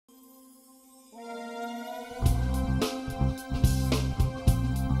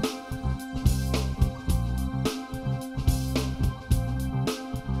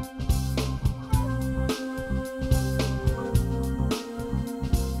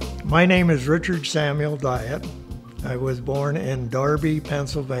My name is Richard Samuel Dyatt. I was born in Darby,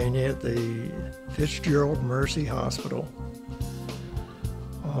 Pennsylvania at the Fitzgerald Mercy Hospital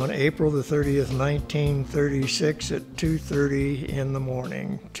on April the 30th, 1936 at 2:30 in the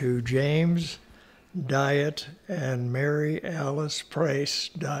morning to James Dyatt and Mary Alice Price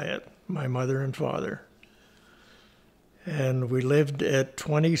Dyatt, my mother and father. And we lived at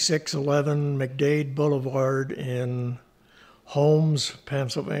 2611 McDade Boulevard in Holmes,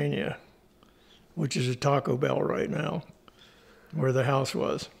 Pennsylvania, which is a Taco Bell right now, where the house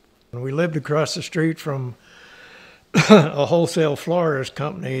was. And we lived across the street from a wholesale florist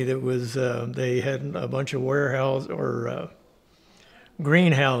company that was, they had a bunch of warehouse or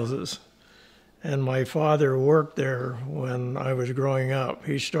greenhouses. And my father worked there when I was growing up.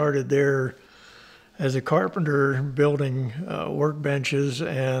 He started there as a carpenter, building workbenches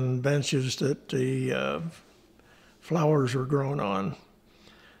and benches that the flowers were grown on.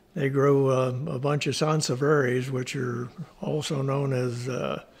 They grow a bunch of sansevieries, which are also known as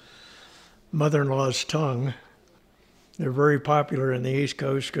mother-in-law's tongue. They're very popular in the East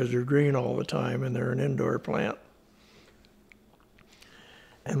Coast because they're green all the time and they're an indoor plant.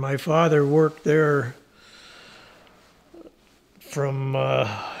 And my father worked there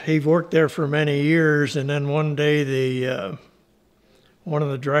he worked there for many years, and then one day one of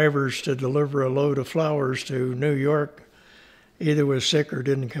the drivers to deliver a load of flowers to New York either was sick or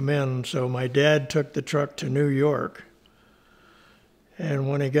didn't come in, so my dad took the truck to New York. And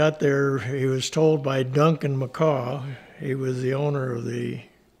when he got there, he was told by Duncan McCaw, he was the owner of the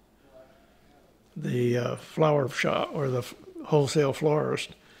flower shop or the wholesale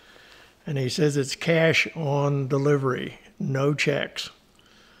florist, and he says it's cash on delivery, no checks.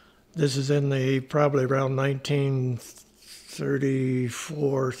 This is in probably around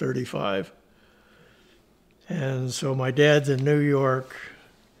 1934, 35. And so my dad's in New York.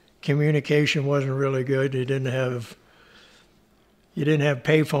 Communication wasn't really good. You didn't have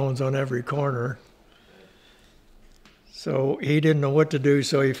payphones on every corner. So he didn't know what to do,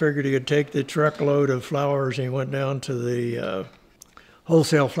 so he figured he could take the truckload of flowers and he went down to the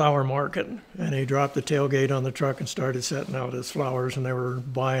wholesale flower market, and he dropped the tailgate on the truck and started setting out his flowers, and they were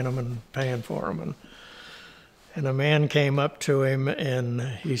buying them and paying for them. And a man came up to him, and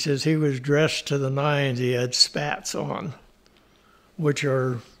he says he was dressed to the nines. He had spats on, which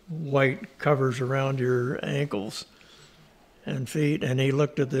are white covers around your ankles and feet. And he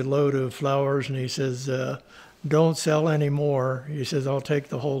looked at the load of flowers, and he says, don't sell any more. He says, I'll take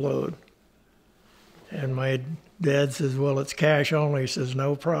the whole load. And my dad says, well, it's cash only. He says,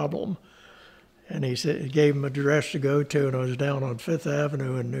 no problem. And he gave him an address to go to, and it was down on Fifth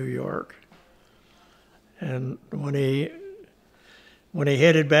Avenue in New York. And when he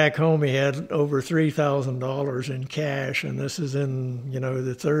headed back home, he had over $3,000 in cash, and this is in, the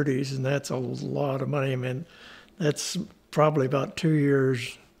 30s, and that's a lot of money. I mean, that's probably about 2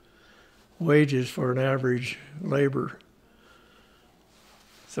 years' wages for an average labor.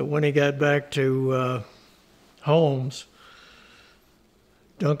 So when he got back to Holmes,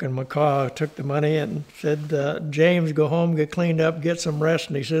 Duncan McCaw took the money and said, James, go home, get cleaned up, get some rest.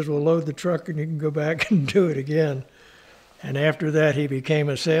 And he says, we'll load the truck and you can go back and do it again. And after that, he became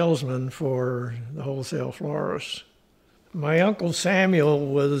a salesman for the wholesale florists. My Uncle Samuel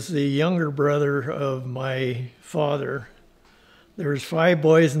was the younger brother of my father. There was 5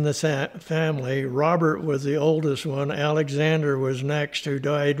 boys in the family. Robert was the oldest one. Alexander was next, who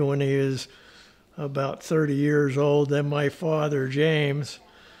died when he was about 30 years old. Then my father, James,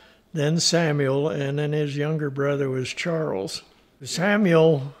 then Samuel, and then his younger brother was Charles.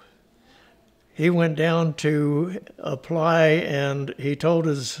 Samuel, he went down to apply, and he told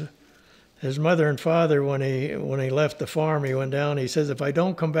his mother and father when he left the farm, he went down, he says, if I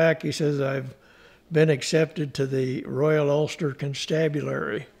don't come back, he says, I've been accepted to the Royal Ulster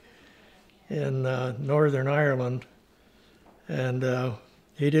Constabulary in Northern Ireland. And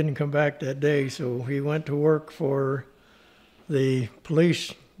he didn't come back that day, so he went to work for the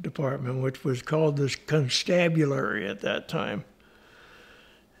police department, which was called the Constabulary at that time.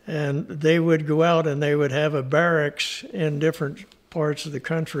 And they would go out and they would have a barracks in different parts of the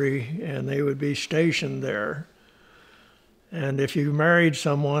country, and they would be stationed there. And if you married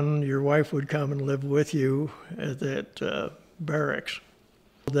someone, your wife would come and live with you at that barracks.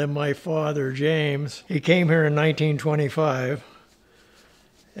 Then my father, James, he came here in 1925.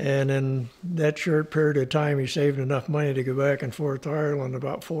 And in that short period of time, he saved enough money to go back and forth to Ireland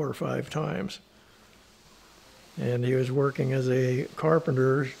about 4 or 5 times. And he was working as a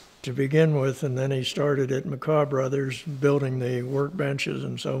carpenter to begin with, and then he started at McCaw Brothers, building the workbenches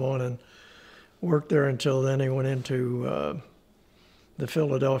and so on, and worked there until then he went into the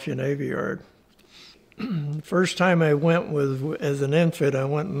Philadelphia Navy Yard. First time I went was as an infant. I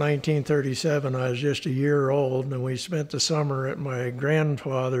went in 1937. I was just a year old, and we spent the summer at my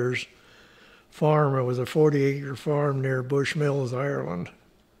grandfather's farm. It was a 40-acre farm near Bush Mills, Ireland.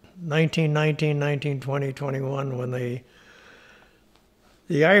 1919, 1920, 21, when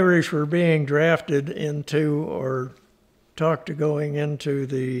the Irish were being drafted into or talked to going into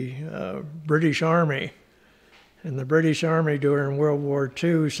the British Army. And the British Army during World War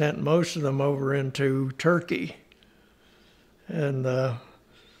II sent most of them over into Turkey. And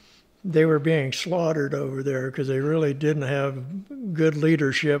they were being slaughtered over there because they really didn't have good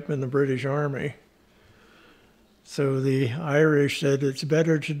leadership in the British Army. So the Irish said it's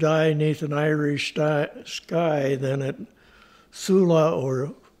better to die neath an Irish sky than at Sula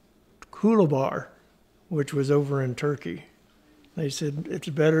or Kulabar, which was over in Turkey. They said it's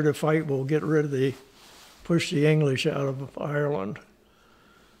better to fight, we'll get rid of push the English out of Ireland.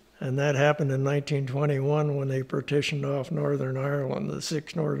 And that happened in 1921 when they partitioned off Northern Ireland, the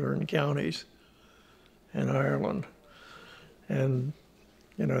 6 northern counties in Ireland. And,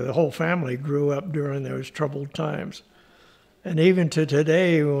 you know, the whole family grew up during those troubled times. And even to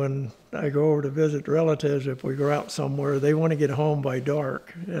today, when I go over to visit relatives, if we go out somewhere, they want to get home by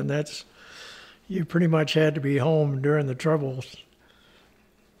dark. And you pretty much had to be home during the troubles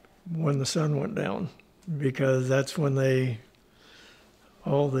when the sun went down, because that's when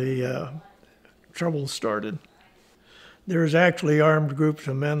all the troubles started. There was actually armed groups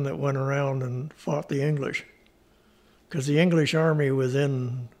of men that went around and fought the English, because the English army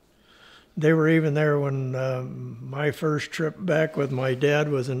they were even there when my first trip back with my dad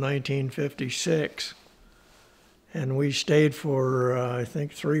was in 1956. And we stayed for, I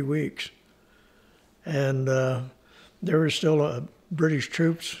think, 3 weeks. And there were still British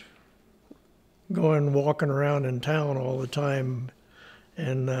troops walking around in town all the time.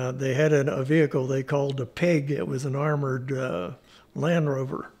 And they had a vehicle they called a Pig. It was an armored Land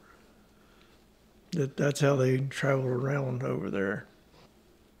Rover. That's how they traveled around over there.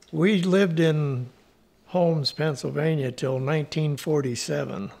 We lived in Holmes, Pennsylvania till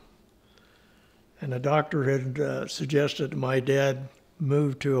 1947. And the doctor had suggested my dad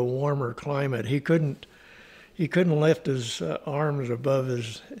move to a warmer climate. He couldn't lift his arms above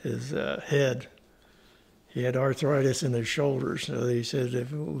his head. He had arthritis in his shoulders, so he said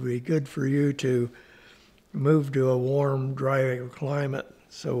it would be good for you to move to a warm, dry climate.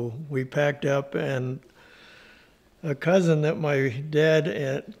 So we packed up, and a cousin that my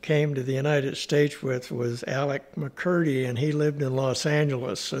dad came to the United States with was Alec McCurdy, and he lived in Los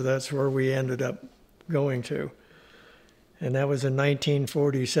Angeles, so that's where we ended up going to. And that was in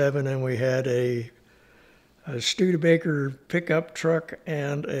 1947, and we had a Studebaker pickup truck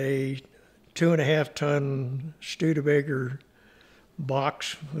and a 2.5-ton Studebaker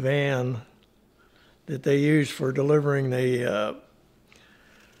box van that they used for delivering the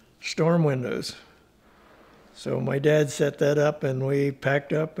storm windows. So my dad set that up, and we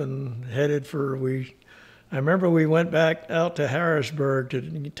packed up and headed I remember we went back out to Harrisburg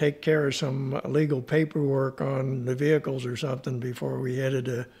to take care of some legal paperwork on the vehicles or something before we headed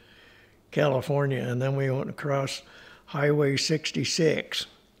to California. And then we went across Highway 66.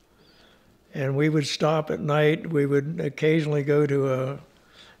 And we would stop at night. We would occasionally go to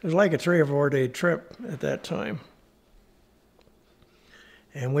it was like a 3 or 4 day trip at that time.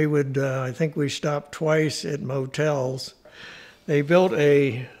 And we would, I think we stopped twice at motels. They built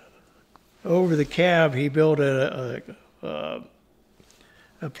over the cab, he built a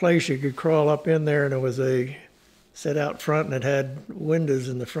place you could crawl up in there, and it was set out front, and it had windows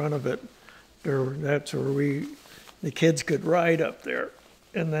in the front of it. That's where the kids could ride up there.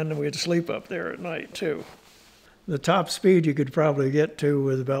 And then we'd sleep up there at night, too. The top speed you could probably get to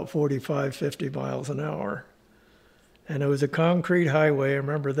was about 45, 50 miles an hour. And it was a concrete highway, I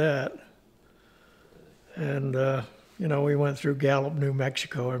remember that. And, we went through Gallup, New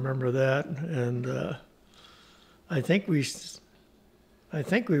Mexico, I remember that. And I think we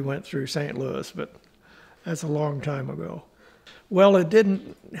went through St. Louis, but that's a long time ago. Well, it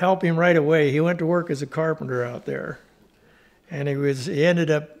didn't help him right away. He went to work as a carpenter out there. And he ended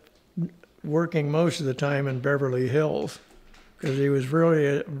up working most of the time in Beverly Hills because he was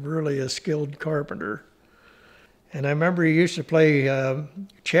really a skilled carpenter. And I remember he used to play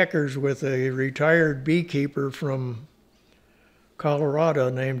checkers with a retired beekeeper from Colorado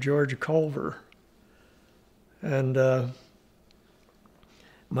named George Culver. And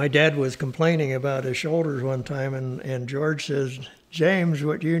my dad was complaining about his shoulders one time, and George says, "James,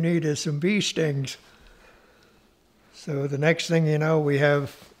 what you need is some bee stings." So the next thing you know, we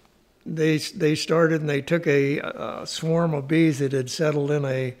have they started and they took a swarm of bees that had settled in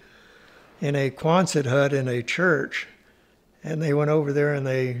a Quonset hut in a church, and they went over there and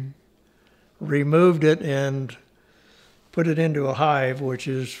they removed it and put it into a hive, which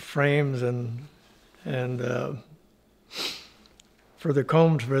is frames and for the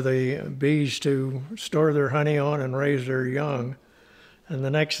combs for the bees to store their honey on and raise their young. And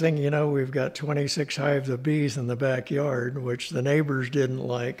the next thing you know, we've got 26 hives of bees in the backyard, which the neighbors didn't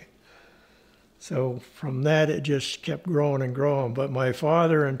like. So from that, it just kept growing and growing. But my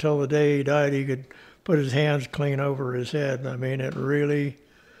father, until the day he died, he could put his hands clean over his head. I mean,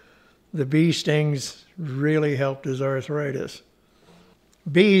 the bee stings really helped his arthritis.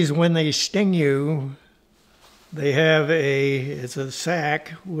 Bees, when they sting you, they have it's a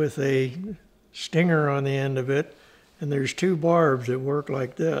sac with a stinger on the end of it, and there's two barbs that work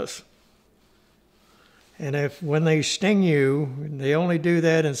like this. And when they sting you, they only do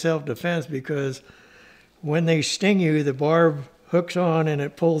that in self-defense, because when they sting you, the barb hooks on and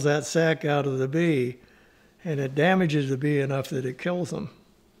it pulls that sac out of the bee, and it damages the bee enough that it kills them.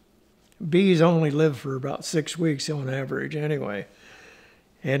 Bees only live for about 6 weeks on average anyway.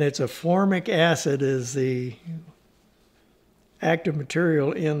 And it's a formic acid is the active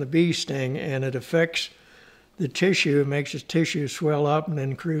material in the bee sting, and it affects the tissue, makes the tissue swell up and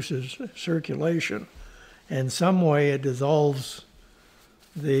increases circulation. In some way, it dissolves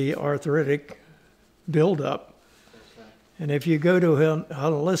the arthritic buildup. And if you go to a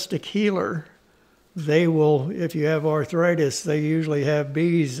holistic healer, they will, if you have arthritis, they usually have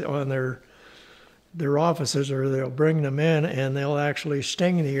bees on their offices, or they'll bring them in and they'll actually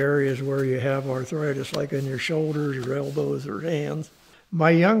sting the areas where you have arthritis, like in your shoulders or elbows or hands.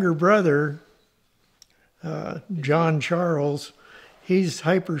 My younger brother, John Charles, he's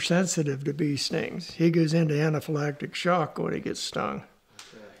hypersensitive to bee stings. He goes into anaphylactic shock when he gets stung.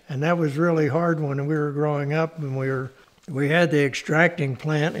 And that was really hard when we were growing up, and we had the extracting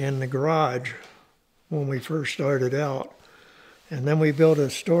plant in the garage when we first started out. And then we built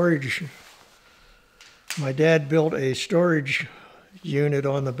my dad built a storage unit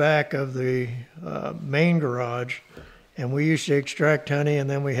on the back of the main garage, and we used to extract honey, and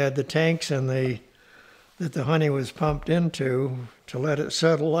then we had the tanks that the honey was pumped into to let it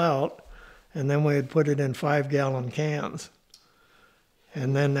settle out, and then we'd put it in 5-gallon cans.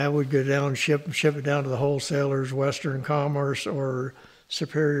 And then that would go down, ship it down to the wholesalers, Western Commerce or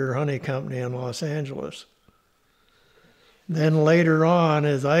Superior Honey Company in Los Angeles. Then later on,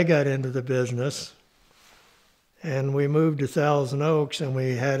 as I got into the business, and we moved to Thousand Oaks, and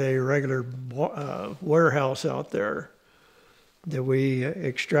we had a regular warehouse out there that we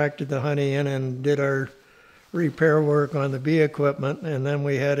extracted the honey in and did our repair work on the bee equipment. And then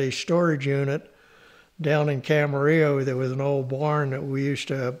we had a storage unit down in Camarillo. There was an old barn that we used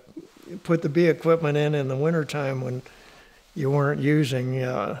to put the bee equipment in the wintertime when you weren't using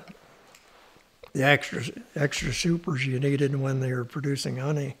the extra supers you needed when they were producing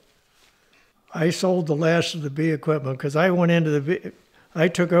honey. I sold the last of the bee equipment because I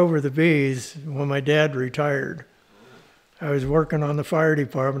took over the bees when my dad retired. I was working on the fire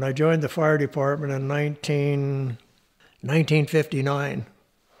department. I joined the fire department in 1959.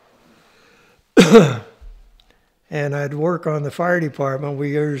 And I'd work on the fire department.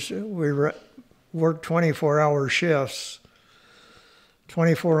 We worked 24-hour shifts,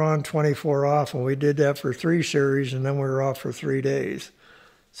 24 on, 24 off, and we did that for 3 series, and then we were off for 3 days.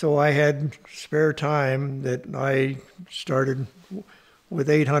 So I had spare time that I started with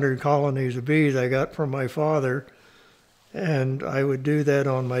 800 colonies of bees I got from my father, and I would do that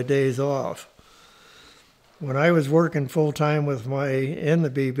on my days off. When I was working full-time in the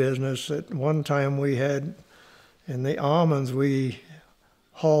bee business, at one time we had, in the almonds, we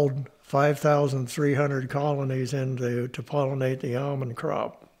hauled 5,300 colonies in to pollinate the almond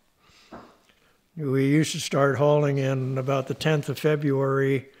crop. We used to start hauling in about the 10th of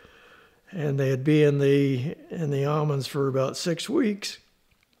February, and they'd be in the almonds for about 6 weeks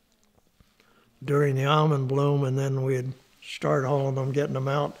during the almond bloom, and then we'd start hauling them, getting them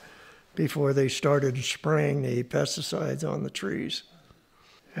out before they started spraying the pesticides on the trees.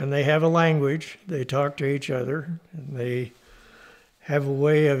 And they have a language. They talk to each other, and they have a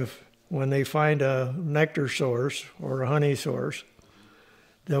way of, when they find a nectar source or a honey source,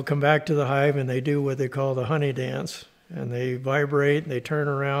 they'll come back to the hive and they do what they call the honey dance. And they vibrate, and they turn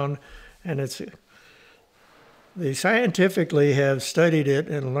around, and they scientifically have studied it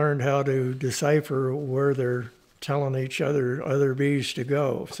and learned how to decipher where they're telling each other bees to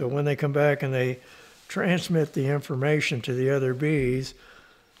go. So when they come back and they transmit the information to the other bees,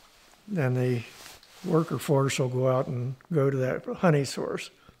 then the worker force will go out and go to that honey source.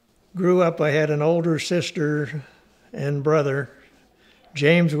 Grew up, I had an older sister and brother.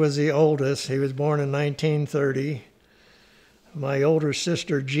 James was the oldest. He was born in 1930. My older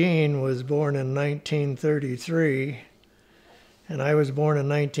sister Jean was born in 1933, and I was born in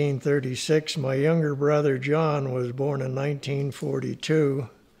 1936. My younger brother John was born in 1942,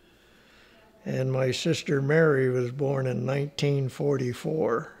 and my sister Mary was born in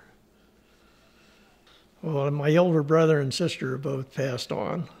 1944. Well, my older brother and sister have both passed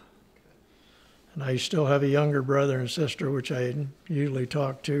on. And I still have a younger brother and sister, which I usually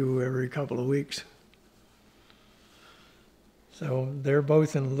talk to every couple of weeks. So they're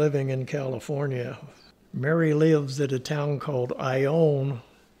both living in California. Mary lives at a town called Ione,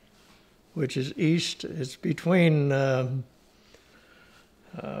 which is east. It's between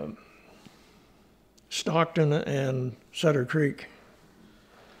Stockton and Sutter Creek.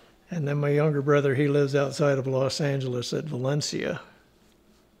 And then my younger brother, he lives outside of Los Angeles at Valencia.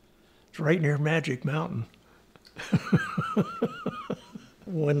 It's right near Magic Mountain.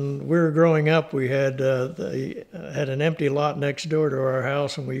 When we were growing up, we had had an empty lot next door to our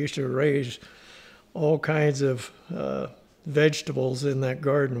house, and we used to raise all kinds of vegetables in that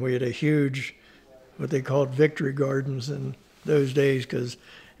garden. We had a huge, what they called victory gardens in those days, because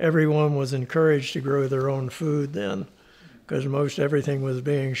everyone was encouraged to grow their own food then, because most everything was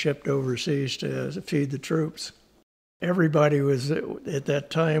being shipped overseas to feed the troops. Everybody was, at that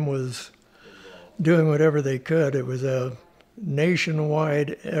time, was doing whatever they could. It was a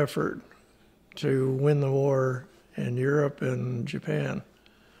nationwide effort to win the war in Europe and Japan,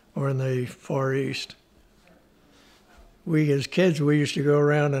 or in the Far East. We, as kids, we used to go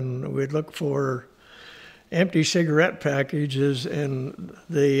around and we'd look for empty cigarette packages, and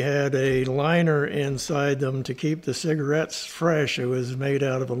they had a liner inside them to keep the cigarettes fresh. It was made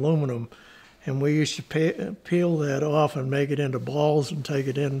out of aluminum. And we used to peel that off and make it into balls and take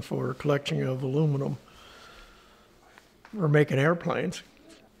it in for collection of aluminum. We're making airplanes.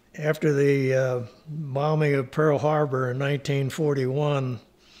 After the bombing of Pearl Harbor in 1941,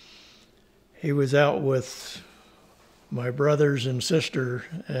 he was out with my brothers and sister,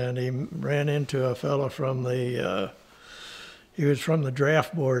 and he ran into a fellow from he was from the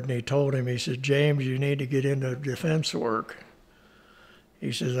draft board, and he told him, he said, "James, you need to get into defense work."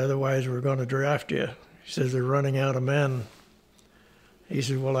 He says, "Otherwise we're going to draft you." He says, "They're running out of men." He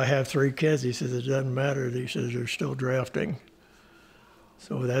says, "Well, I have 3 kids." He says, "It doesn't matter." He says, "They're still drafting."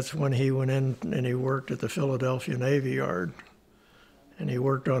 So that's when he went in and he worked at the Philadelphia Navy Yard. And he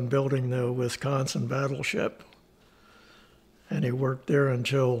worked on building the Wisconsin battleship. And he worked there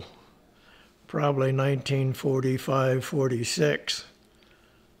until probably 1945-46.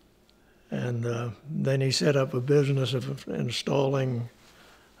 And then he set up a business of installing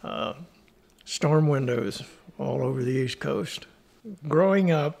storm windows all over the East Coast.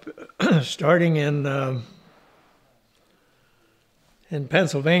 Growing up, starting in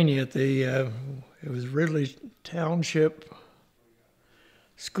Pennsylvania at it was Ridley Township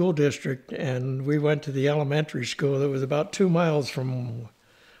School District, and we went to the elementary school that was about 2 miles from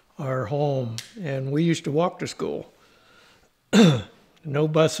our home, and we used to walk to school. No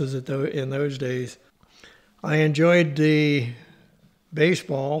buses in those days. I enjoyed the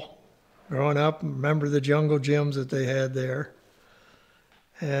baseball growing up. Remember the jungle gyms that they had there.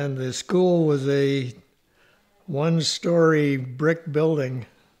 And the school was a 1-story brick building.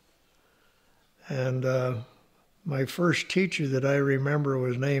 And my first teacher that I remember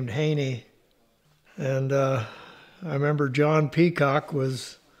was named Haney. And I remember John Peacock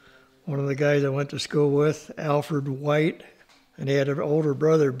was one of the guys I went to school with, Alfred White. And he had an older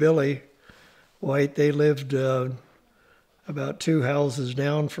brother, Billy White. They lived about 2 houses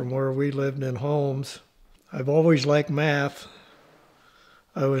down from where we lived in Holmes. I've always liked math.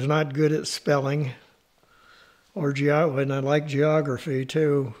 I was not good at spelling or and I liked geography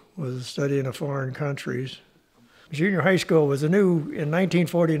too, was studying of foreign countries. Junior high school was in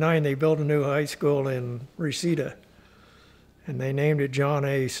 1949 they built a new high school in Reseda, and they named it John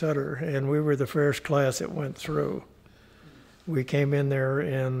A. Sutter, and we were the first class that went through. We came in there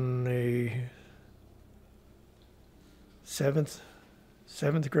in the seventh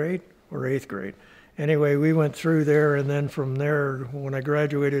grade or 8th grade. Anyway, we went through there, and then from there, when I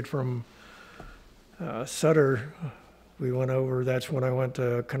graduated from Sutter, we went over, that's when I went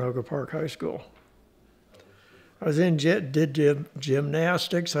to Canoga Park High School. I was did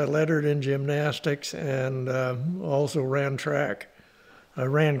gymnastics, I lettered in gymnastics, and also ran track. I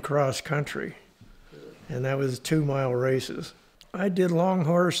ran cross country, and that was 2-mile races. I did long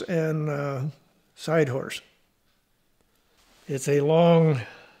horse and side horse. It's a long,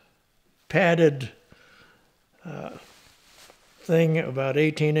 padded thing about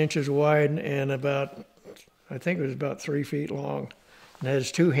 18 inches wide and about, I think it was about 3 feet long. And it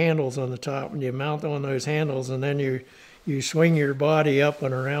has 2 handles on the top, and you mount on those handles, and then you swing your body up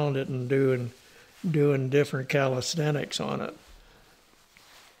and around it and doing different calisthenics on it.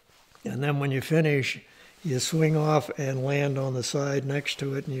 And then when you finish, you swing off and land on the side next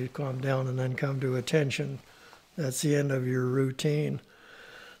to it, and you calm down and then come to attention. That's the end of your routine.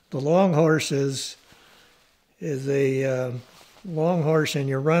 The long horse is a long horse, and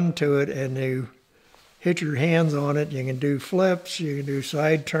you run to it and you hit your hands on it. You can do flips, you can do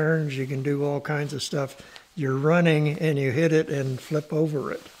side turns, you can do all kinds of stuff. You're running and you hit it and flip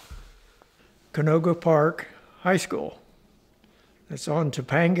over it. Canoga Park High School. It's on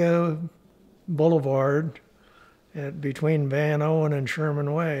Topanga Boulevard between Van Owen and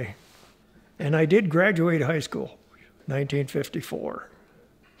Sherman Way. And I did graduate high school, 1954.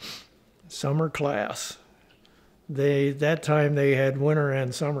 Summer class. That time they had winter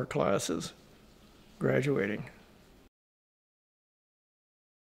and summer classes graduating.